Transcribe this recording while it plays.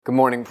Good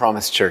morning,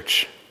 Promise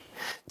Church.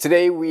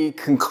 Today we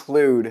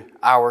conclude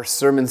our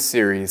sermon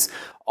series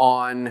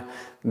on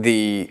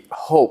the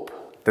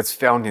hope that's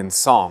found in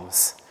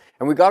Psalms.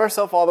 And we got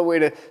ourselves all the way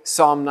to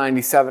Psalm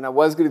 97. I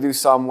was going to do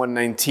Psalm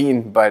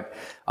 119, but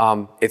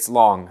it's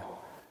long.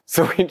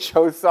 So we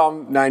chose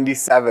Psalm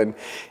 97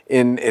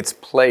 in its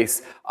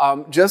place.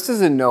 Just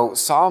as a note,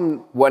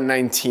 Psalm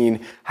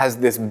 119 has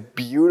this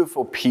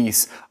beautiful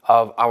piece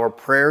of our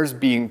prayers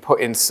being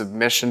put in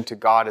submission to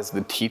God as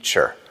the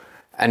teacher.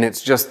 And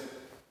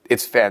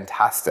it's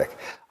fantastic.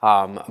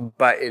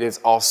 But it is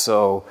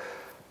also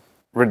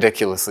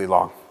ridiculously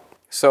long.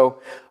 So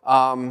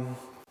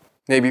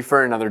maybe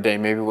for another day,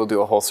 maybe we'll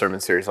do a whole sermon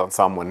series on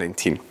Psalm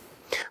 119.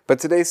 But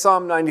today's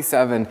Psalm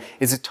 97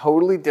 is a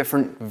totally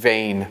different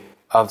vein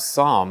of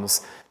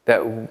Psalms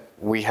that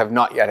we have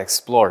not yet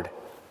explored.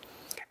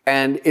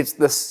 And it's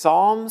the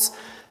Psalms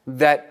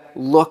that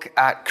look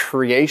at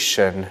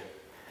creation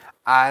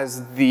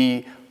as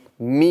the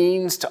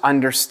means to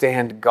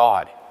understand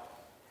God.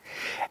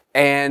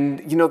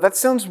 And, that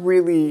sounds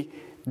really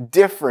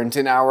different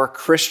in our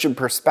Christian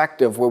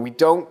perspective, where we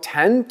don't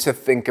tend to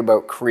think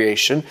about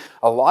creation.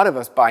 A lot of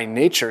us by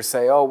nature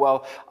say,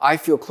 I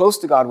feel close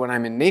to God when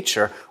I'm in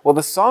nature. Well,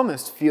 the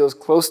psalmist feels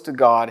close to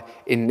God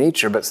in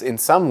nature, but in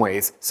some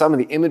ways, some of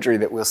the imagery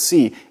that we'll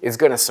see is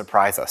going to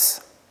surprise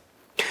us.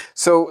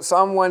 So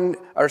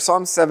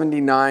Psalm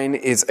 79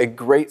 is a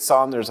great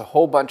psalm. There's a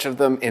whole bunch of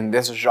them in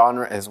this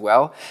genre as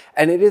well.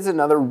 And it is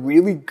another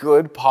really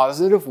good,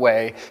 positive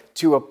way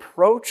to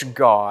approach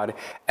God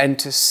and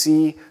to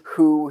see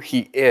who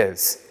He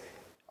is.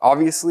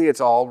 Obviously, it's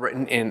all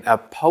written in a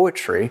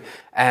poetry,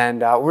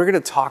 and we're going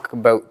to talk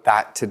about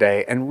that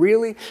today and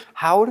really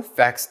how it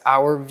affects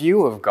our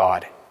view of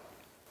God.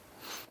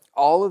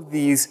 All of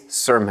these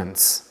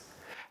sermons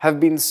have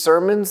been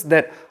sermons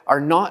that are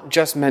not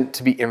just meant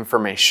to be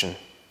information.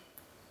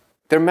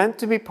 They're meant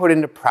to be put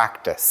into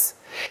practice.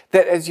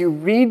 That as you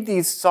read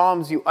these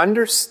Psalms, you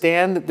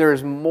understand that there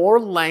is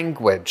more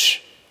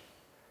language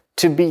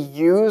to be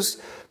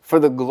used for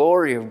the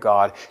glory of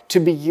God, to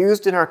be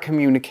used in our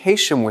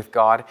communication with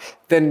God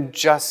than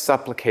just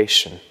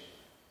supplication.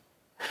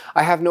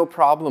 I have no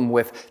problem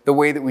with the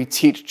way that we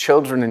teach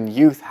children and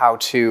youth how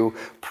to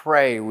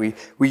pray. We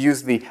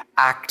use the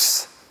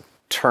acts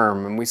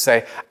term and we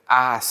say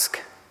ask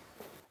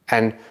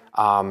and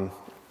then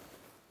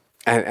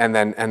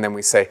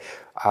we say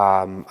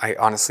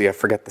I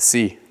forget the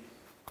C.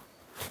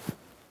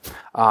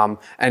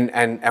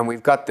 And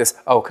we've got this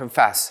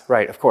confess,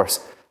 right, of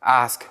course.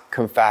 Ask,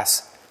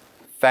 confess,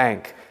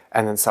 thank,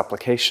 and then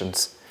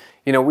supplications.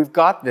 We've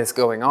got this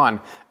going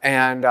on,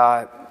 and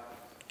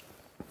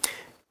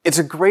it's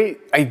a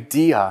great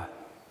idea,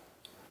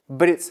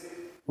 but it's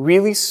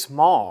really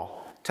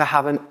small to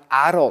have an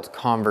adult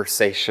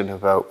conversation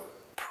about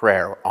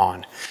prayer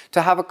on.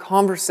 To have a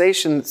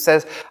conversation that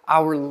says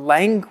our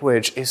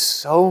language is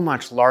so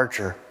much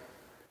larger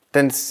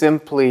than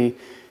simply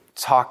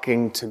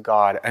talking to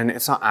God. And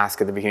it's not ask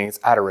at the beginning,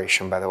 it's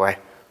adoration, by the way.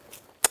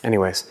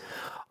 Anyways,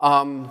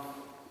 I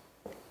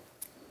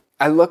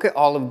look at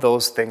all of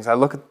those things. I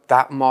look at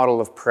that model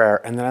of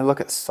prayer, and then I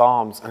look at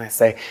Psalms, and I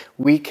say,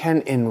 we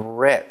can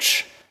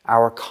enrich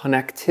our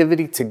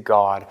connectivity to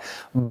God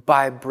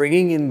by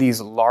bringing in these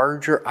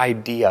larger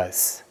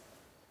ideas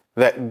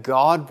that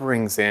God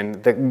brings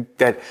in,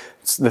 that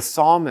the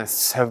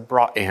psalmists have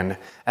brought in.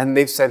 And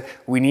they've said,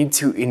 we need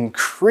to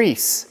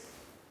increase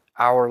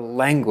our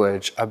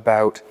language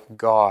about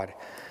God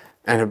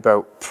and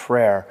about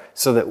prayer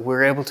so that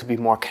we're able to be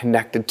more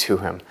connected to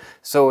Him.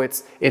 So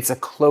it's a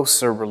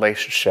closer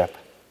relationship.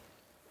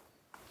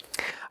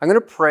 I'm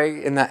going to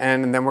pray in the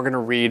end, and then we're going to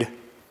read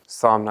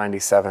Psalm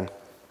 97.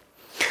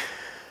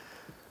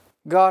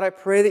 God, I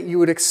pray that you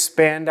would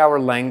expand our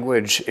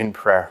language in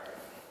prayer.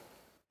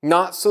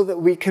 Not so that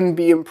we can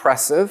be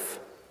impressive,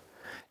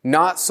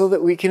 not so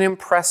that we can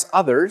impress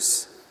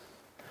others,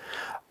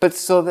 but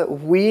so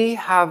that we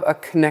have a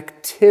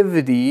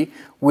connectivity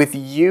with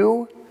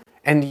you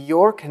and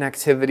your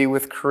connectivity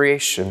with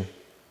creation.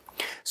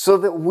 So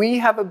that we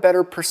have a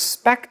better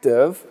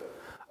perspective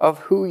of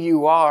who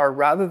you are,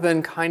 rather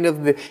than kind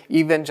of the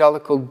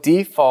evangelical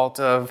default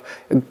of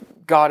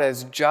God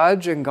as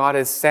judge and God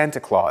as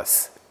Santa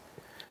Claus.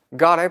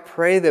 God, I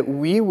pray that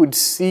we would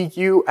see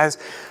you as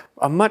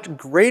a much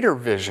greater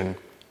vision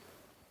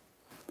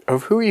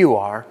of who you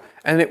are,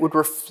 and it would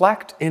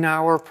reflect in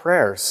our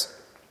prayers.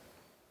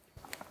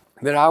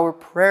 That our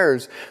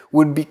prayers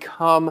would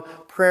become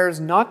prayers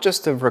not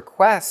just of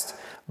request,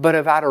 but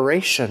of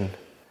adoration.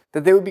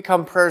 That they would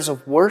become prayers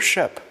of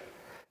worship.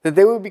 That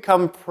they would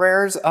become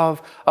prayers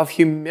of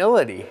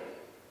humility.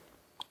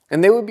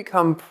 And they would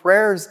become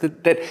prayers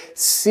that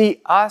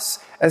see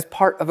us as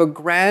part of a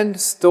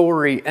grand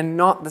story and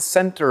not the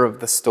center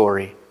of the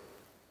story.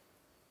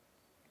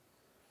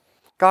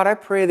 God, I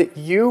pray that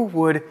you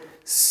would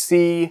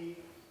see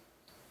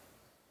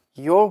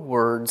your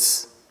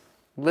words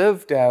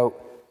lived out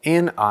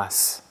in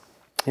us.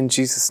 In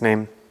Jesus'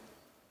 name,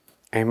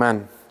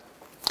 amen.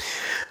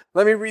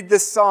 Let me read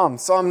this psalm,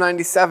 Psalm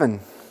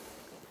 97.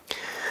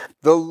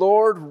 The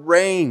Lord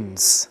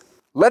reigns.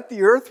 Let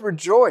the earth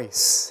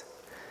rejoice.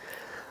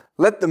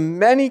 Let the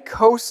many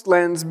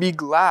coastlands be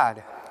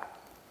glad.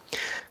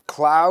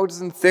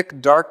 Clouds and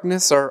thick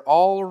darkness are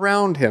all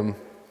around him.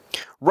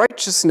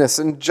 Righteousness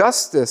and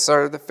justice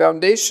are the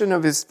foundation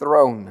of his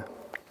throne.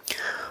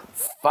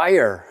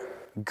 Fire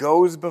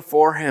goes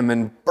before him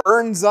and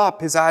burns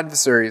up his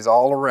adversaries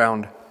all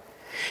around.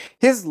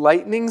 His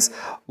lightnings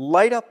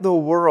light up the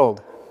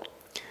world.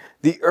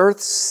 The earth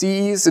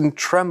sees and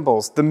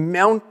trembles. The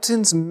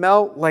mountains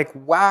melt like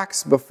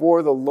wax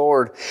before the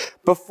Lord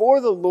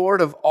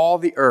of all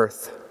the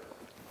earth.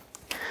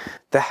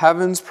 The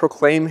heavens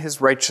proclaim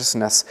his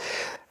righteousness,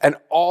 and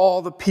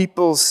all the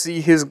peoples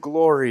see his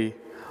glory.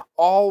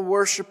 All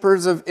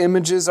worshippers of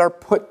images are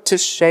put to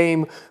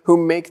shame, who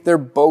make their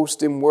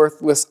boast in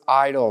worthless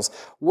idols.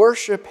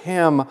 Worship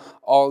him,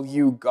 all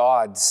you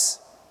gods.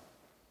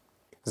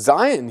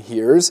 Zion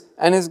hears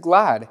and is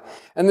glad,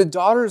 and the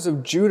daughters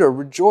of Judah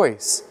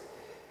rejoice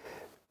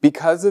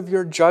because of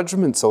your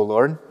judgments, O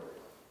Lord.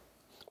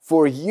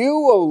 For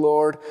you, O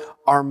Lord,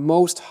 are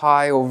most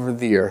high over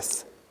the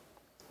earth.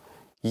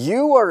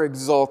 You are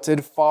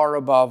exalted far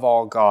above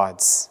all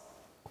gods.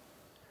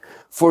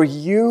 For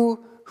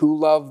you who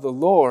love the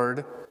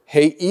Lord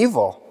hate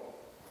evil.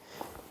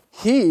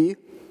 He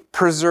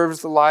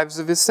preserves the lives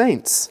of his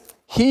saints.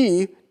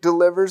 He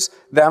delivers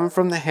them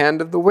from the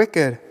hand of the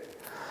wicked.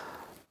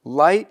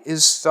 Light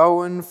is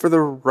sown for the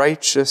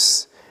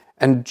righteous,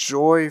 and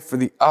joy for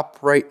the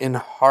upright in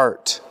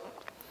heart.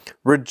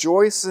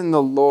 Rejoice in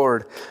the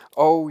Lord,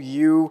 O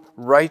you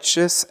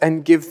righteous,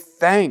 and give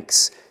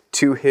thanks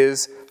to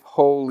his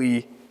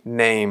holy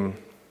name.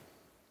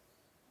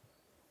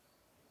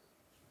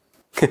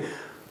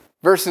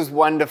 Verses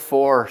 1 to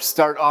 4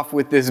 start off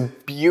with this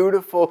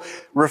beautiful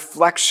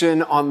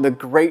reflection on the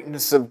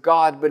greatness of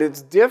God, but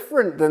it's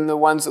different than the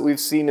ones that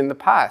we've seen in the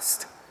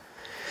past.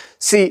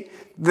 See,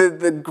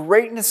 the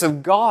greatness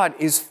of God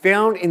is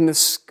found in the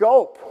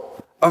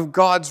scope of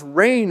God's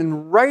reign.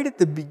 And right at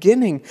the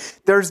beginning,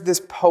 there's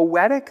this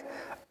poetic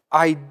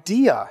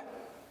idea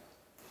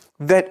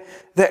that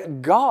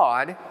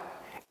God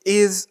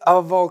is a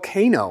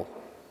volcano.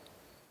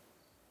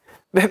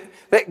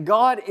 That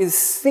God is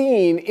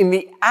seen in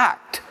the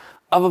act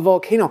of a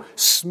volcano.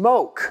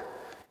 Smoke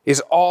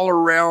is all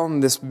around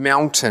this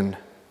mountain.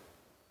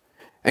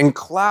 And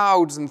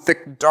clouds and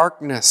thick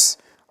darkness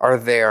are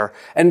there.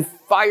 And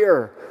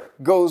fire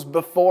goes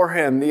before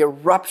him, the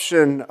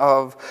eruption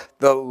of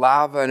the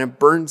lava, and it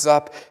burns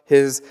up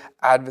his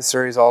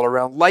adversaries all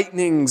around.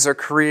 Lightnings are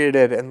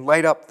created and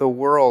light up the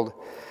world.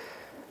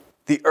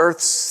 The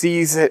earth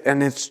sees it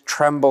and it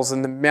trembles,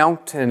 and the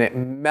mountain, it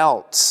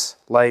melts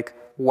like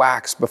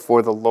wax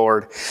before the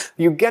Lord.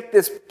 You get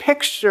this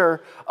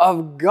picture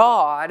of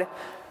God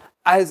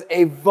as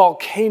a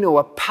volcano,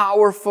 a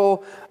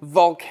powerful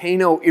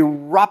volcano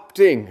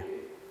erupting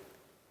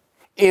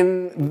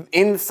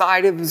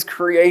inside of his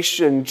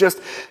creation,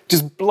 just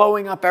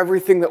blowing up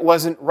everything that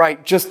wasn't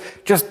right, just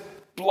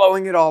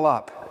blowing it all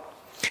up.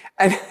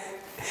 And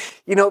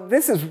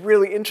this is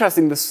really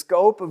interesting, the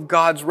scope of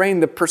God's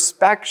reign,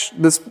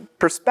 this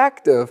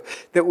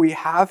perspective that we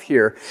have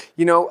here.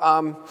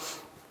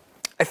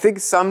 I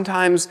think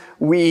sometimes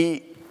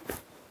we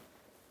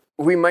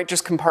might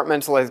just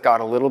compartmentalize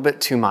God a little bit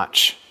too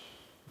much.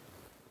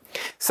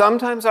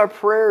 Sometimes our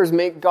prayers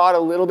make God a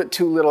little bit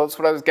too little. That's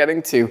what I was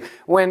getting to.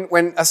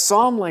 When a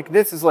psalm like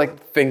this is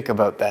like, think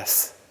about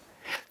this.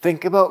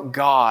 Think about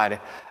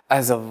God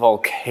as a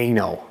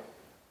volcano.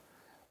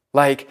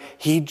 Like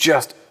he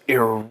just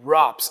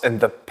erupts, and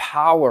the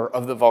power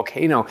of the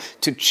volcano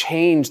to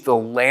change the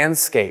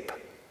landscape,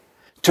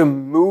 to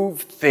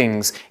move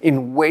things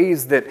in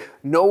ways that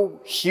no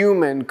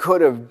human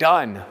could have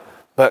done,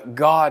 but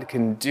God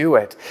can do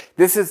it.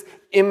 This is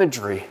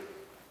imagery.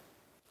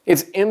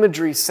 It's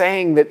imagery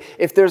saying that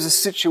if there's a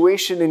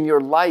situation in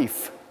your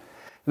life,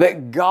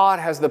 that God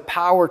has the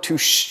power to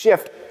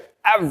shift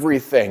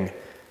everything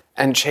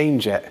and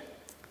change it.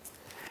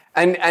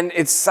 And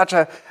it's such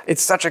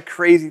a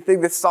crazy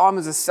thing. This psalm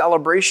is a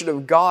celebration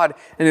of God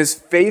and his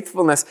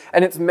faithfulness,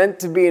 and it's meant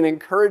to be an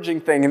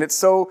encouraging thing. And it's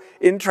so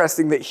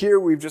interesting that here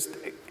we've just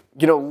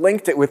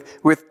linked it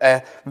with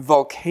a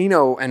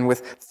volcano and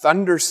with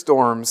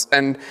thunderstorms,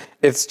 and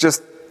it's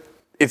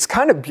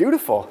kind of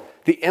beautiful.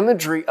 The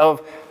imagery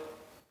of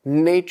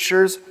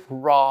nature's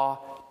raw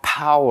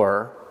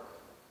power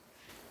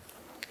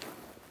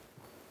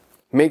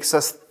makes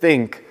us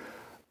think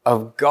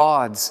of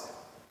God's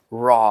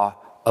raw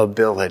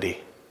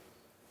ability.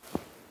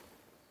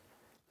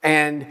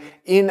 And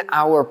in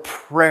our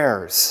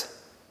prayers,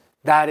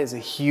 that is a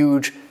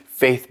huge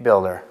faith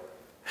builder.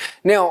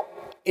 Now,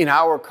 in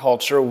our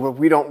culture, where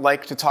we don't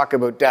like to talk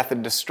about death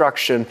and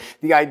destruction,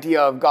 the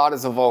idea of God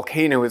as a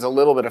volcano is a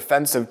little bit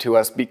offensive to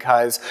us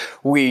because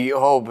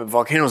but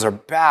volcanoes are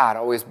bad,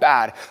 always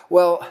bad.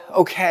 Well,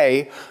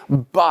 okay,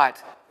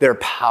 but they're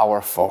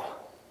powerful.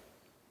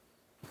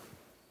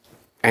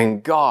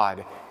 And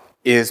God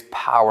is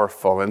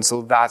powerful, and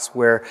so that's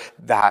where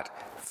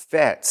that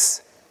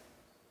fits.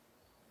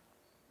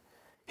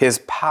 His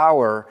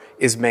power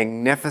is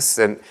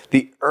magnificent.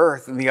 The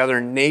earth and the other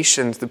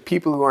nations, the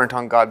people who aren't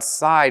on God's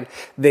side,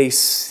 they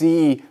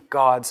see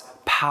God's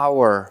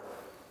power.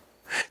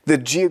 The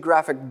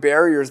geographic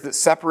barriers that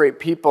separate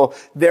people,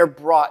 they're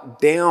brought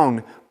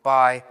down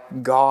by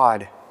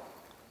God.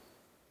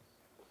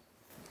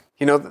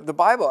 You know, the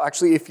Bible,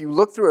 actually, if you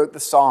look throughout the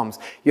Psalms,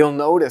 you'll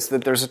notice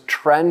that there's a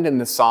trend in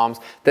the Psalms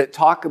that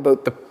talk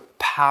about the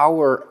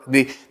power,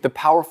 the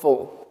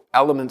powerful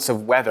elements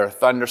of weather,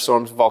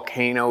 thunderstorms,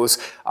 volcanoes,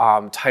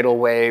 tidal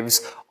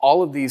waves.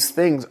 All of these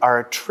things are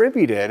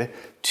attributed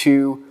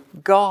to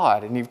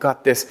God. And you've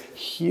got this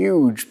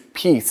huge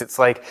piece. It's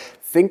like,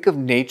 think of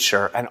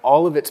nature and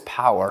all of its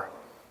power.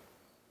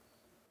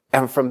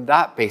 And from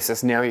that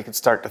basis, now you can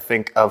start to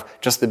think of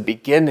just the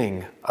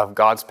beginning of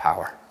God's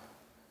power.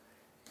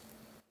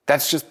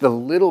 That's just the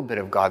little bit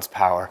of God's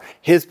power.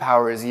 His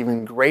power is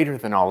even greater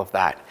than all of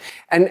that.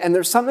 And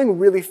there's something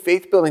really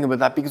faith-building about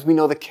that, because we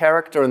know the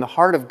character and the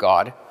heart of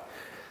God,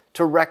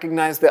 to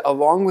recognize that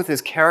along with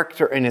his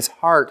character and his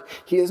heart,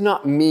 he is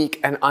not meek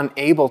and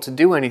unable to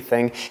do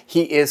anything.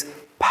 He is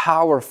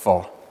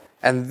powerful.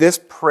 And this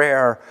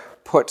prayer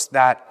puts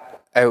that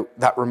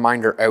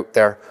reminder out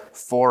there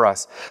for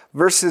us.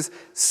 Verses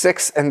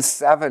 6 and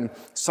 7, the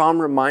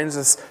psalm reminds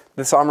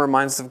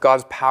us of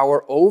God's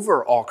power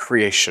over all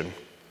creation.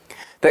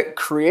 That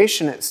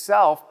creation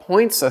itself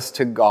points us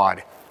to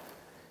God.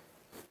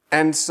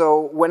 And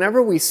so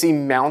whenever we see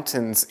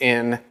mountains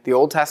in the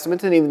Old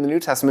Testament and even the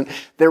New Testament,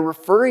 they're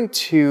referring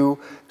to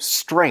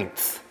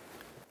strength.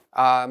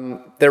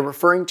 They're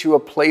referring to a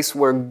place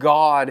where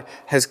God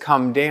has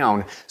come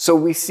down. So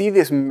we see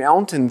this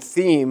mountain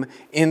theme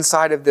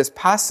inside of this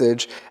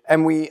passage,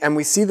 and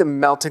we see them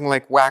melting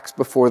like wax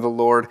before the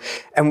Lord.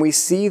 And we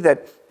see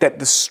that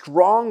the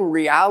strong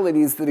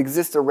realities that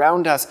exist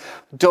around us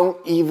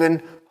don't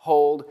even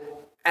hold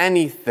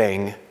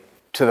anything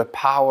to the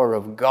power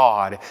of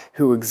God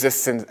who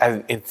exists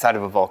inside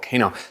of a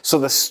volcano. So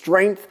the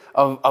strength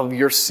of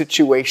your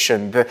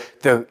situation,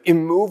 the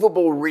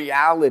immovable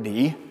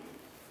reality,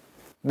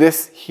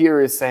 this here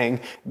is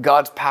saying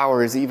God's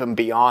power is even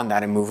beyond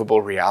that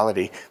immovable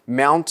reality.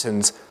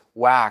 Mountains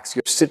wax,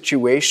 your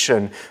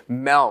situation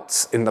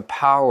melts in the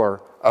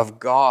power of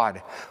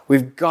God.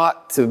 We've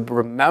got to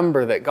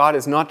remember that God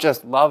is not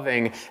just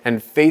loving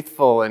and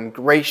faithful and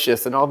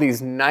gracious and all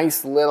these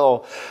nice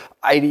little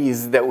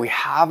ideas that we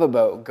have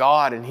about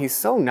God, and he's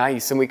so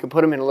nice and we can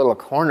put him in a little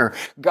corner.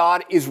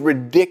 God is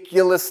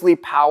ridiculously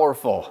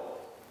powerful.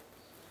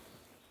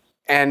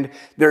 And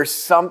there's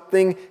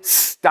something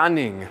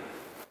stunning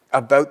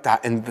about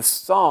that, and the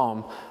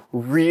psalm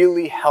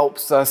really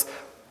helps us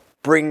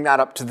bring that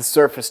up to the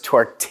surface, to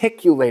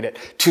articulate it,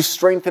 to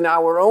strengthen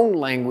our own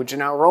language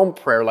and our own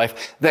prayer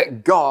life,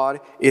 that God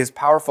is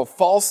powerful.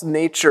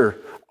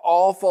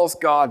 All false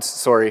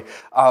gods,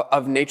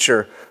 of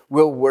nature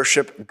will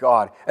worship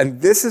God.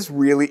 And this is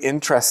really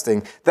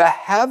interesting. The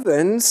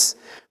heavens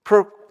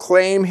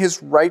proclaim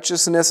his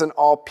righteousness, and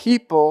all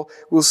people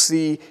will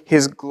see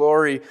his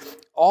glory.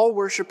 All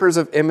worshipers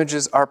of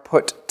images are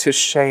put to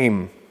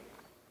shame.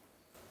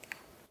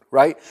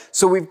 Right?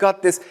 So we've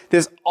got this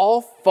all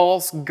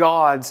false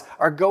gods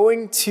are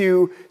going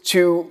to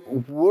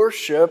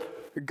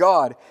worship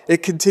God.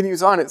 It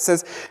continues on. It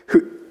says,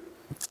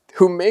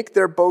 who make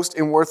their boast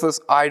in worthless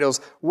idols,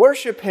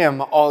 worship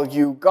him, all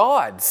you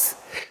gods.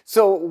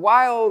 So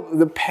while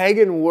the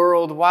pagan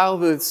world, while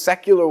the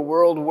secular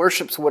world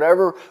worships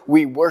whatever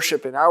we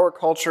worship in our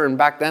culture, and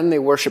back then they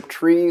worshiped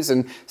trees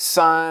and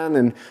sun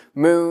and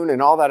moon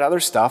and all that other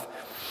stuff,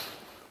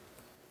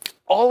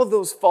 all of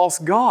those false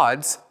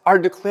gods are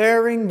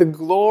declaring the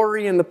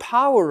glory and the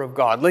power of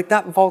God. Like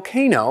that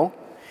volcano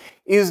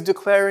is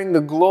declaring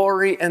the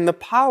glory and the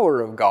power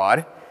of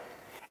God.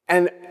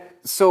 And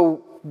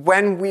so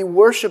when we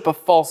worship a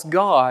false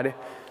god,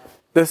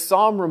 the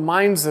psalm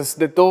reminds us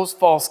that those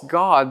false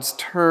gods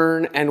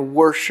turn and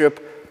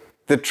worship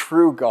the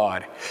true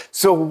God.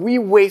 So we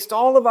waste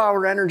all of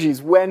our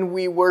energies when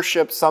we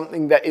worship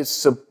something that is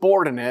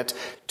subordinate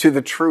to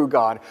the true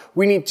God.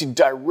 We need to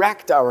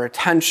direct our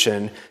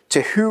attention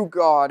to who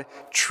God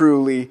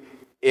truly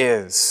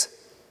is.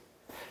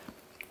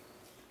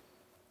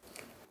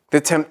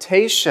 The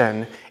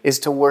temptation is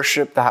to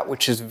worship that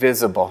which is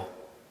visible.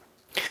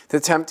 The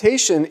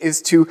temptation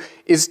is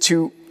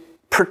to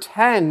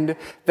pretend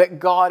that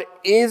God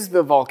is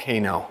the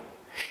volcano.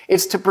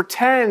 It's to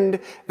pretend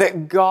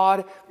that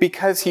God,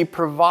 because he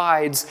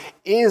provides,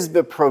 is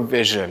the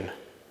provision.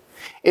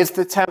 It's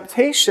the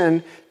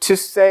temptation to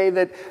say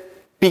that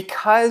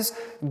because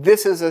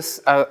this is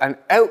an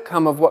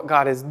outcome of what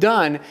God has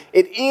done,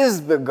 it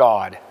is the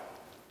God.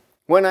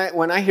 When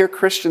I hear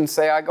Christians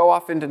say, I go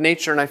off into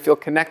nature and I feel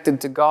connected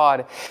to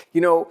God,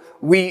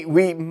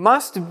 we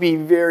must be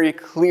very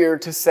clear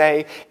to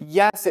say,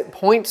 yes, it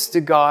points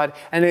to God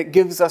and it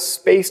gives us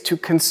space to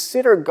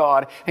consider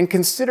God and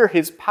consider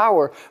his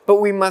power, but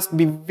we must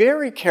be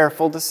very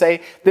careful to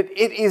say that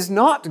it is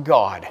not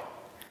God,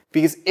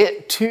 because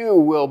it too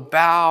will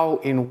bow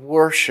in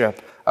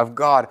worship of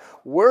God.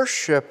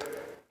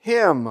 Worship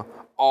him,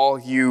 all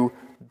you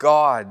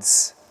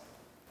gods.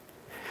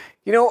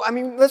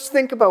 Let's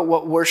think about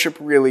what worship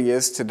really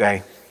is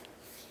today.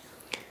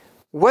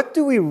 What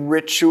do we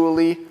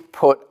ritually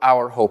put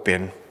our hope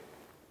in?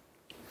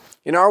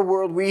 In our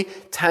world, we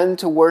tend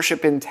to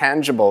worship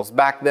intangibles.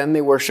 Back then,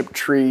 they worshiped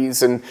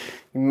trees and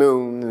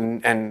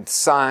moon and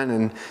sun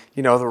and,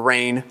 the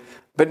rain.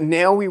 But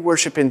now we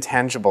worship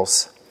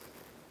intangibles.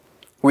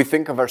 We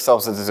think of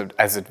ourselves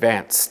as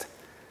advanced,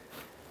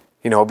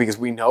 because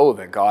we know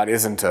that God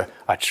isn't a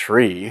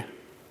tree,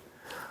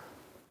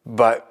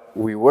 but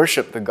we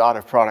worship the God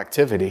of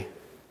productivity.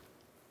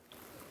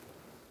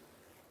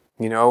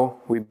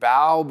 We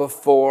bow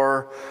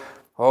before,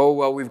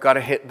 we've got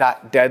to hit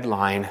that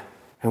deadline,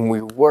 and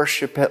we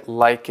worship it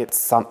like it's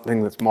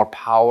something that's more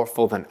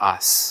powerful than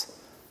us.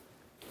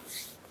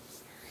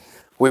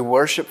 We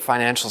worship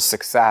financial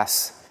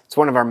success. It's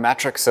one of our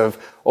metrics of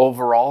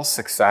overall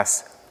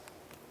success.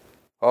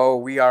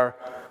 We're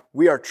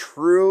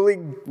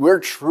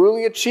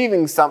truly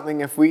achieving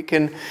something if we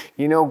can,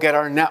 get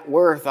our net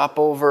worth up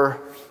over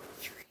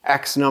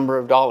X number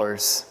of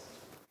dollars.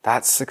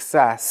 That's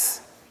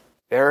success.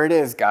 There it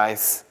is,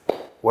 guys.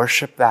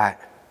 Worship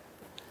that.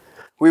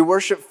 We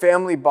worship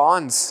family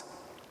bonds.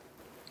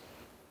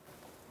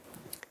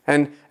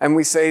 And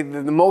we say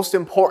that the most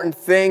important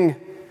thing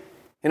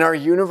in our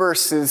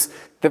universe is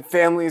that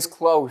family is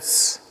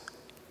close.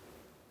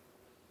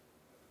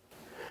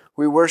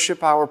 We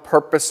worship our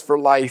purpose for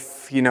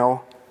life,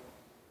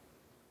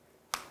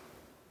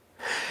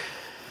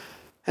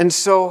 And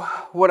so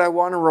what I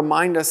want to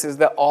remind us is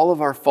that all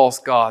of our false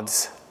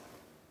gods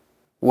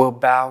will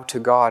bow to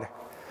God.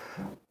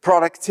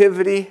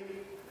 Productivity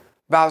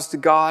bows to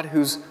God,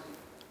 who's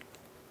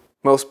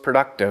most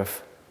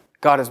productive.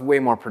 God is way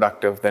more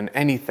productive than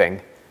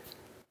anything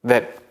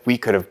that we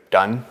could have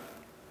done.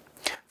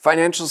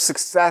 Financial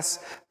success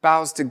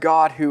bows to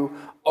God, who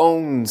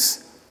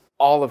owns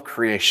all of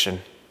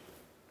creation.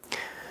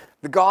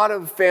 The God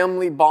of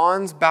family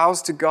bonds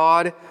bows to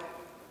God,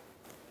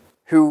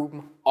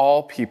 whom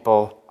all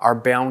people are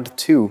bound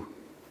to.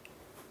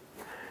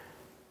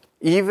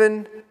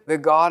 Even the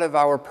God of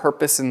our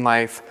purpose in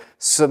life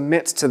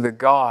submits to the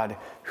God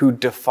who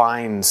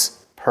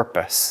defines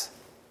purpose.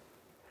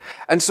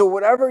 And so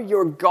whatever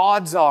your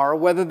gods are,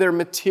 whether they're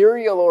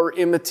material or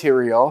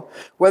immaterial,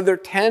 whether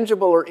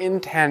tangible or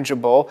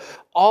intangible,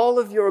 all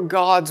of your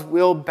gods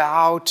will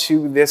bow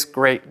to this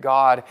great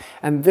God.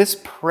 And this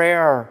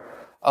prayer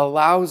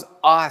allows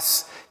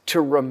us to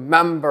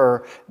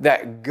remember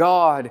that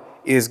God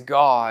is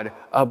God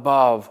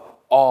above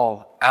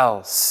all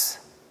else.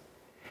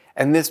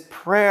 And this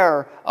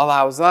prayer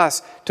allows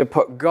us to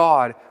put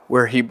God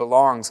where he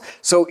belongs.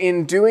 So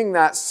in doing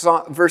that,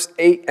 verse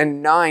 8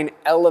 and 9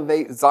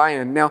 elevate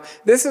Zion. Now,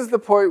 this is the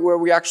point where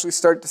we actually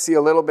start to see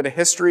a little bit of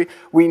history.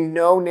 We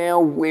know now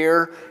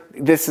where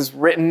this is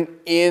written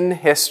in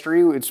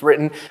history. It's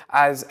written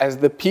as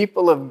the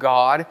people of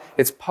God.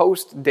 It's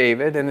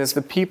post-David. And as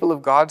the people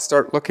of God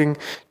start looking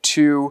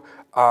to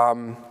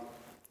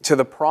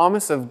the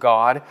promise of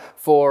God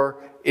for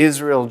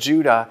Israel,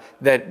 Judah,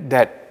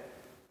 that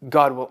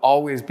God will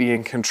always be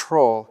in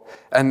control.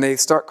 And they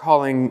start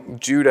calling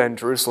Judah and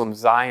Jerusalem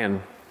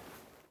Zion,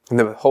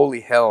 the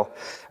holy hill.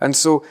 And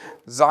so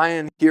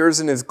Zion hears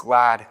and is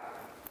glad.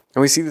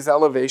 And we see this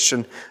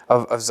elevation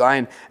of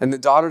Zion. And the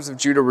daughters of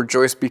Judah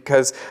rejoice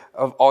because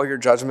of all your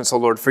judgments, O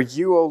Lord. For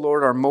you, O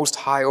Lord, are most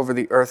high over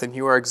the earth, and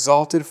you are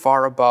exalted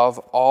far above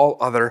all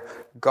other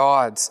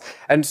gods.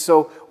 And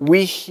so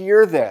we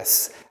hear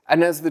this.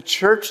 And as the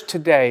church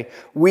today,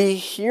 we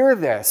hear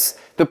this,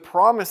 the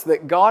promise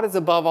that God is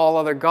above all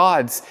other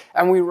gods,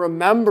 and we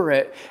remember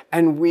it,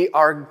 and we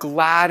are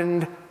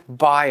gladdened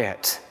by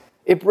it.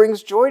 It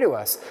brings joy to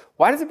us.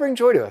 Why does it bring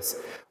joy to us?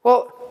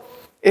 Well,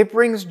 it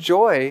brings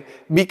joy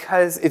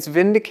because it's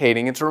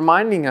vindicating. It's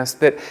reminding us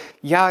that,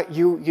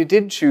 you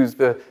did choose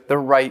the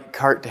right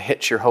cart to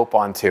hitch your hope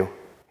onto.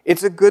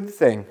 It's a good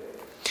thing.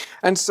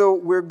 And so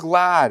we're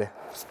glad.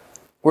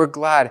 We're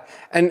glad.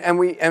 And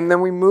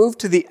then we move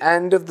to the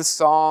end of the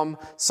Psalm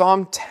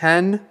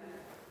 10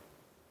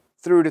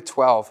 through to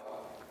 12.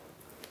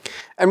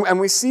 And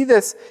we see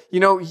this,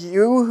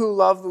 you who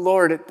love the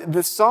Lord,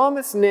 the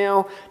psalmist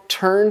now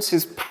turns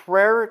his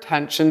prayer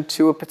attention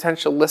to a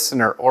potential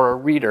listener or a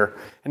reader.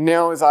 And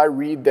now as I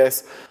read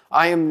this,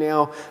 I am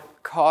now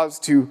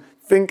caused to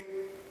think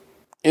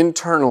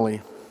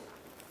internally.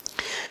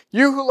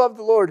 You who love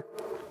the Lord,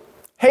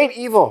 hate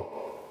evil.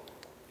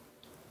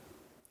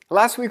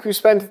 Last week we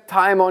spent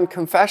time on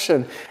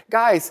confession.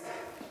 Guys,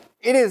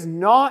 it is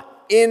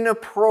not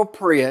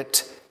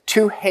inappropriate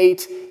to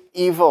hate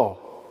evil.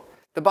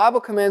 The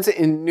Bible commands it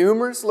in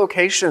numerous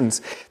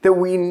locations that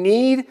we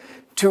need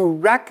to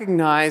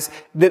recognize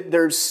that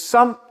there's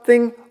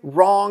something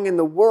wrong in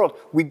the world.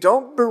 We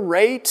don't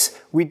berate,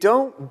 we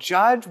don't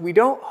judge, we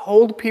don't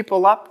hold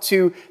people up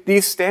to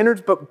these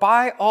standards, but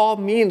by all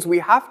means, we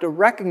have to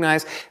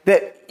recognize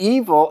that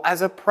evil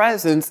as a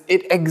presence,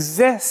 it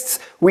exists.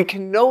 We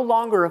can no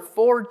longer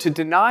afford to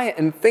deny it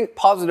and think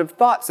positive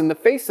thoughts in the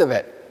face of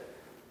it.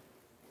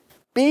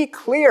 Be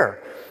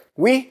clear.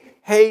 We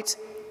hate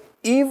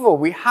evil.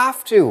 We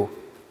have to.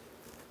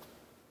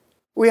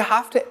 We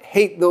have to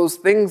hate those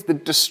things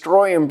that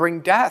destroy and bring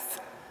death.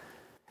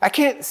 I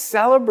can't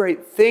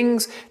celebrate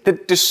things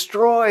that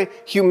destroy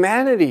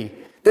humanity,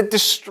 that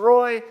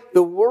destroy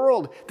the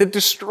world, that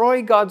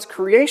destroy God's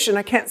creation.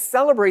 I can't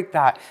celebrate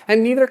that,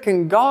 and neither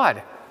can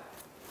God.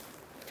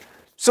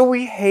 So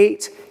we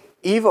hate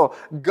evil.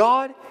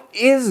 God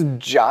is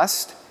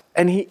just,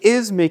 and He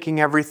is making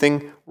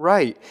everything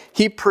right.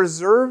 He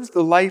preserves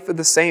the life of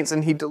the saints,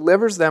 and He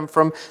delivers them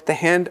from the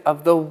hand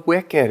of the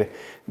wicked.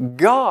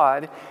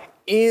 God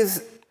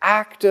is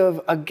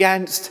active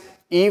against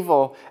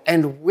evil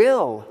and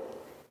will,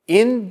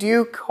 in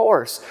due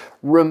course,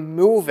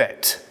 remove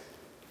it.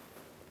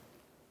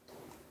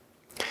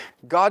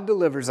 God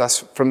delivers us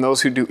from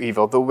those who do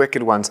evil, the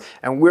wicked ones,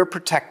 and we're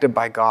protected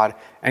by God,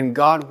 and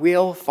God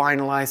will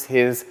finalize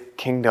His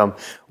kingdom.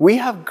 We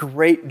have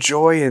great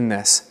joy in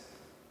this.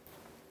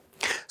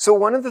 So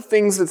one of the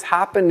things that's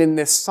happened in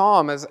this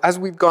psalm, as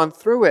we've gone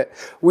through it,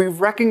 we've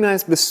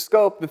recognized the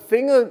scope. The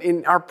thing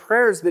in our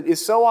prayers that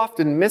is so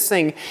often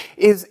missing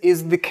is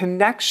the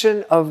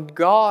connection of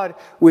God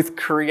with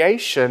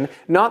creation.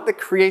 Not that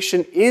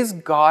creation is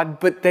God,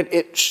 but that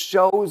it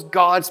shows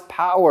God's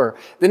power.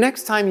 The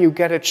next time you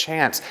get a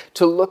chance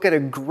to look at a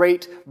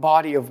great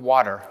body of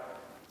water,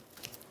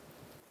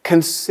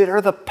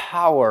 consider the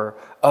power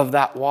of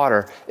that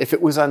water if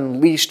it was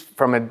unleashed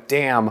from a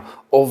dam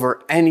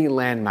over any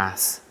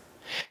landmass.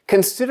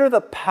 Consider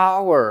the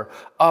power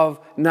of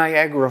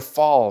Niagara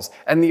Falls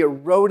and the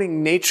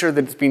eroding nature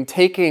that's been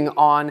taking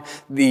on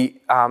the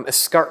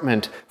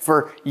escarpment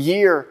for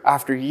year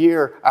after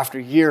year after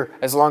year,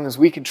 as long as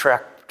we can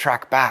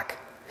track back.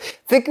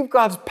 Think of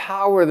God's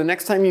power the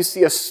next time you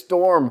see a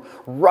storm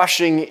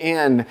rushing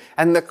in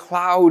and the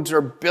clouds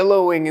are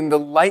billowing and the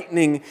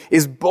lightning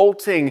is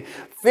bolting.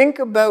 Think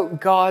about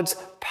God's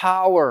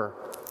power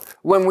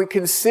when we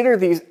consider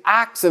these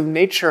acts of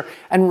nature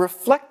and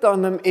reflect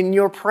on them in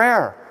your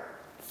prayer.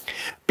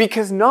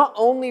 Because not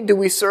only do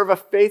we serve a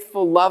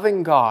faithful,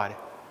 loving God,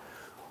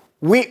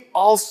 we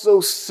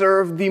also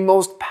serve the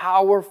most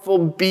powerful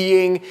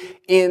being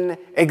in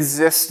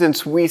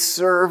existence. We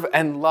serve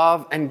and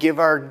love and give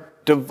our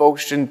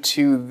devotion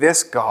to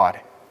this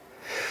God.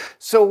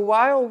 So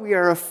while we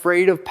are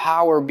afraid of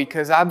power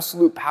because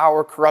absolute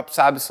power corrupts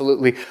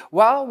absolutely,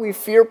 while we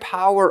fear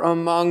power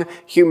among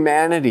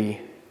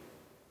humanity,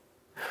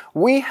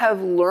 we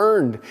have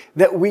learned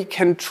that we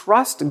can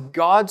trust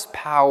God's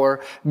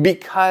power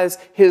because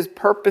His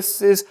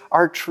purposes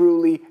are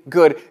truly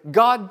good.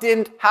 God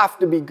didn't have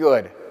to be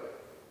good.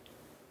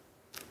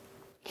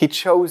 He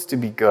chose to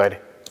be good.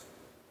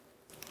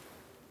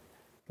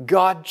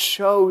 God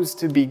chose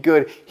to be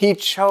good. He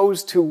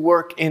chose to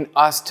work in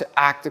us to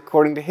act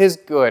according to His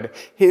good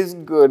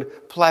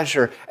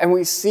pleasure. And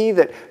we see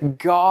that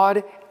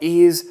God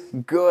is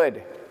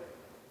good.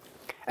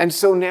 And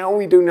so now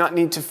we do not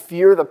need to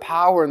fear the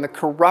power and the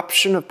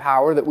corruption of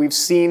power that we've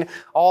seen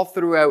all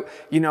throughout,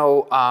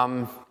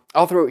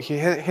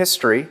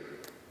 history.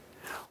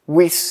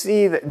 We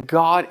see that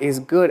God is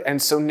good.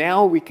 And so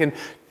now we can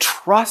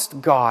trust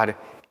God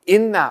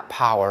in that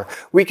power.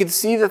 We can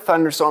see the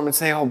thunderstorm and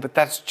say, oh, but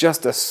that's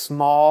just a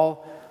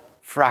small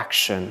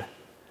fraction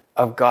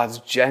of God's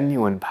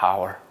genuine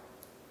power.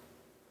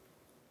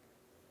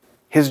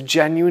 His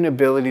genuine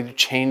ability to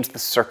change the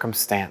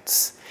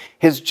circumstance.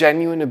 His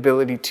genuine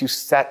ability to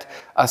set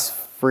us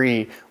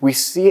free. We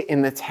see it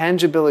in the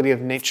tangibility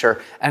of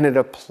nature, and it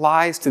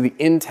applies to the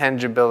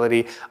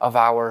intangibility of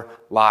our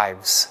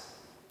lives.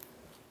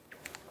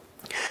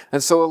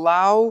 And so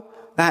allow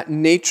that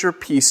nature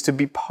piece to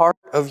be part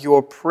of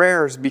your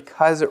prayers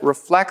because it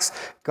reflects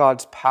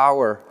God's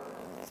power.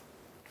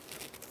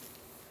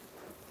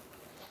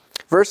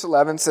 Verse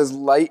 11 says,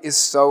 light is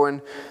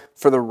sown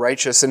for the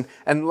righteous.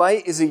 And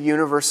light is a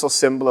universal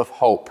symbol of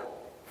hope.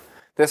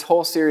 This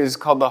whole series is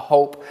called The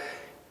Hope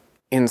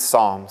in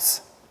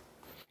Psalms.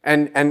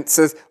 And it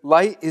says,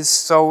 light is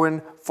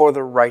sown for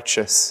the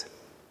righteous.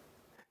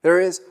 There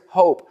is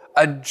hope.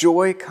 A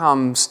joy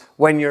comes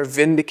when you're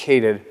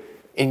vindicated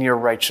in your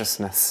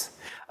righteousness.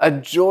 A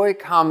joy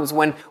comes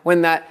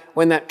when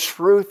that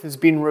truth has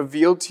been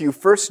revealed to you.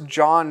 1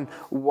 John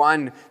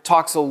 1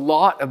 talks a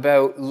lot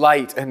about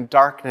light and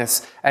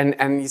darkness,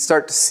 and you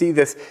start to see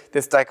this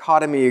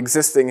dichotomy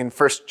existing in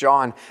 1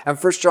 John. And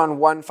 1 John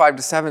 1,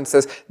 5-7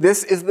 says,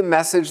 this is the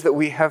message that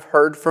we have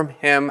heard from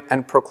Him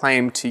and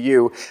proclaimed to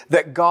you,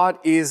 that God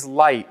is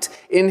light.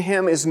 In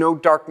Him is no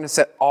darkness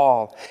at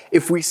all.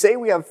 If we say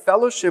we have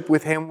fellowship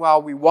with Him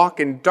while we walk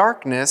in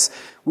darkness,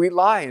 we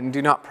lie and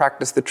do not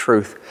practice the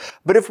truth.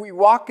 But if we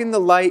walk in the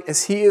light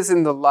as He is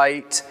in the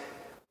light,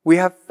 we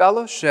have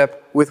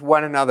fellowship with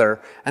one another,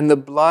 and the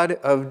blood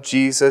of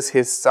Jesus,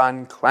 His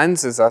Son,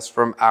 cleanses us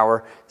from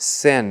our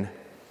sin.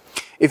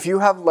 If you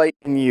have light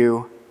in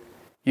you,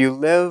 you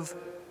live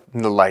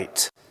in the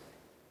light,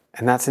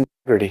 and that's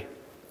integrity.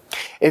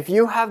 If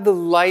you have the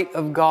light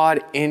of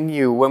God in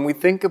you, when we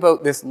think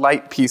about this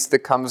light piece that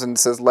comes and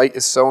says light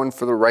is sown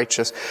for the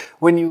righteous,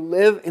 when you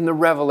live in the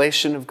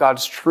revelation of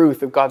God's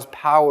truth, of God's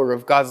power,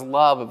 of God's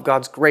love, of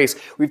God's grace,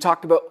 we've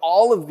talked about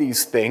all of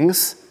these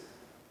things,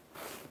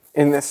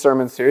 in this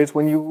sermon series,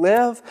 when you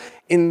live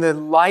in the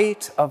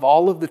light of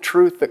all of the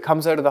truth that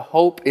comes out of the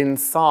hope in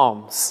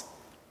Psalms,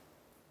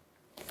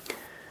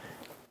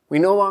 we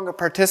no longer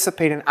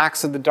participate in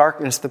acts of the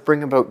darkness that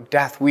bring about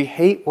death. We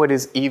hate what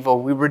is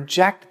evil. We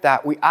reject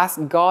that. We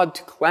ask God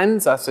to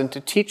cleanse us and to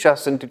teach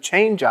us and to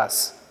change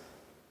us.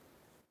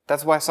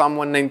 That's why Psalm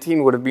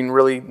 119 would have been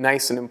really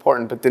nice and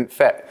important, but didn't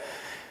fit.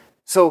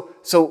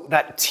 So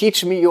that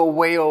teach me your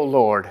way, O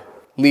Lord.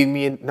 Lead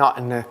me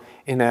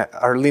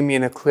lead me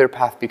in a clear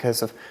path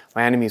because of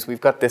my enemies. We've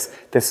got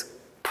this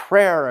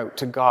prayer out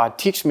to God.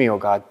 Teach me, O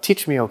God.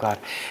 Teach me, O God.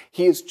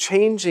 He is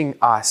changing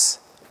us.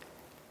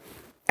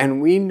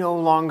 And we no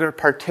longer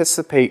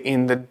participate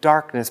in the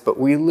darkness, but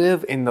we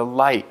live in the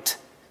light.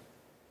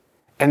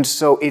 And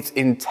so it's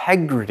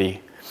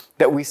integrity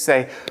that we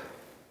say,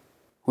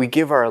 we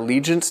give our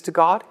allegiance to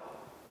God,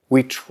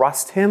 we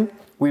trust Him,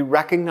 we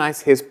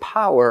recognize His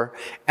power,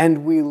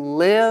 and we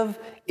live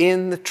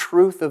in the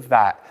truth of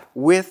that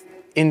with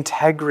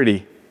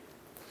integrity.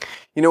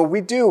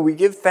 We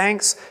give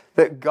thanks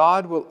that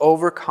God will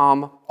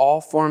overcome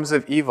all forms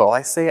of evil.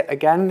 I say it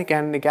again and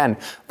again and again,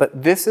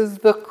 but this is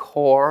the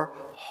core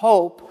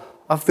hope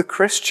of the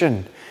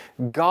Christian.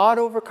 God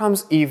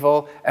overcomes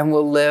evil and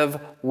will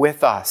live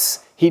with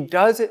us. He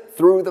does it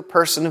through the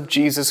person of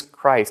Jesus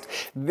Christ.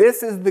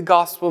 This is the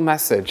gospel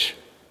message.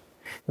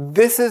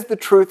 This is the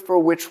truth for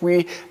which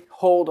we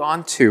hold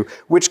on to,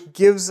 which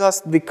gives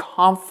us the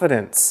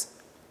confidence.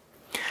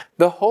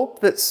 The hope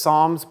that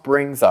Psalms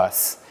brings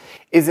us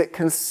is it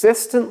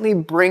consistently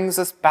brings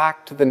us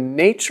back to the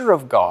nature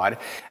of God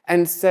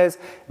and says,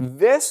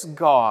 this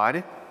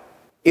God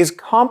is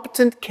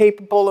competent,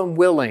 capable, and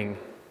willing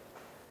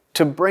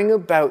to bring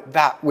about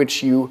that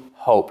which you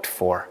hoped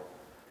for.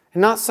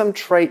 And not some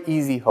trite,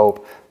 easy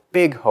hope,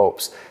 big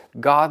hopes.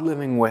 God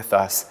living with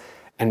us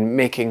and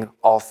making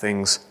all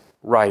things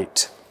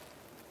right.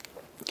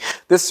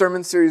 This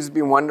sermon series has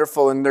been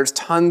wonderful, and there's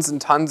tons and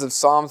tons of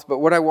Psalms, but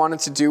what I wanted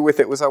to do with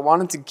it was I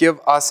wanted to give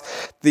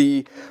us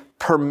the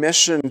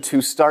permission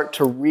to start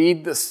to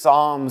read the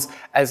Psalms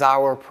as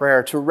our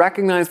prayer, to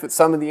recognize that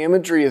some of the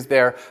imagery is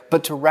there,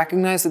 but to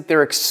recognize that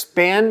they're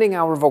expanding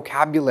our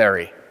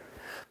vocabulary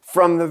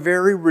from the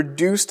very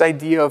reduced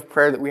idea of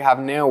prayer that we have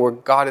now, where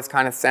God is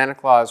kind of Santa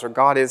Claus, or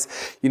God is,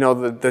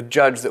 the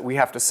judge that we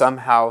have to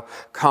somehow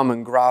come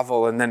and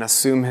grovel and then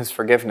assume His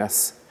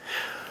forgiveness.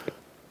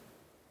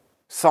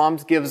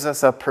 Psalms gives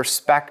us a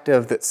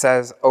perspective that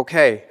says,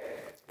 okay,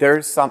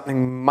 there's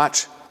something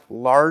much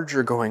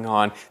larger going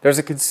on. There's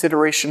a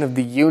consideration of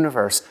the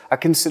universe, a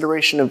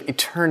consideration of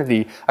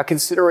eternity, a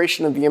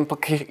consideration of the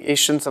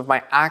implications of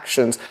my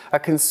actions, a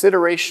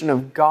consideration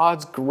of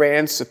God's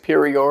grand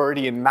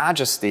superiority and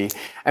majesty.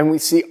 And we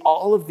see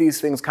all of these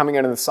things coming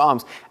out of the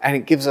Psalms, and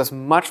it gives us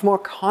much more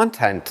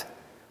content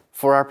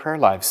for our prayer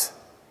lives.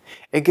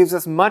 It gives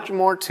us much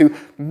more to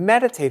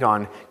meditate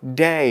on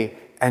day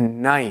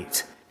and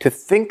night, to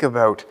think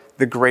about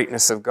the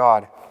greatness of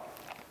God.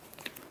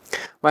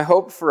 My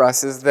hope for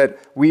us is that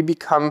we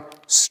become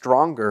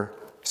stronger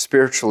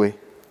spiritually,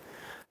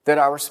 that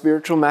our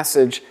spiritual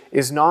message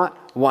is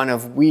not one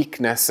of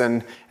weakness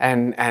and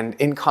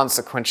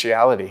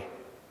inconsequentiality,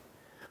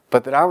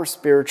 but that our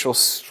spiritual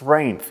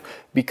strength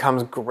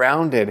becomes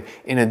grounded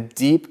in a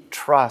deep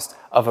trust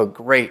of a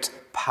great,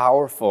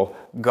 powerful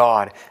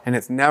God, and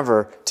it's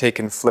never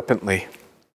taken flippantly.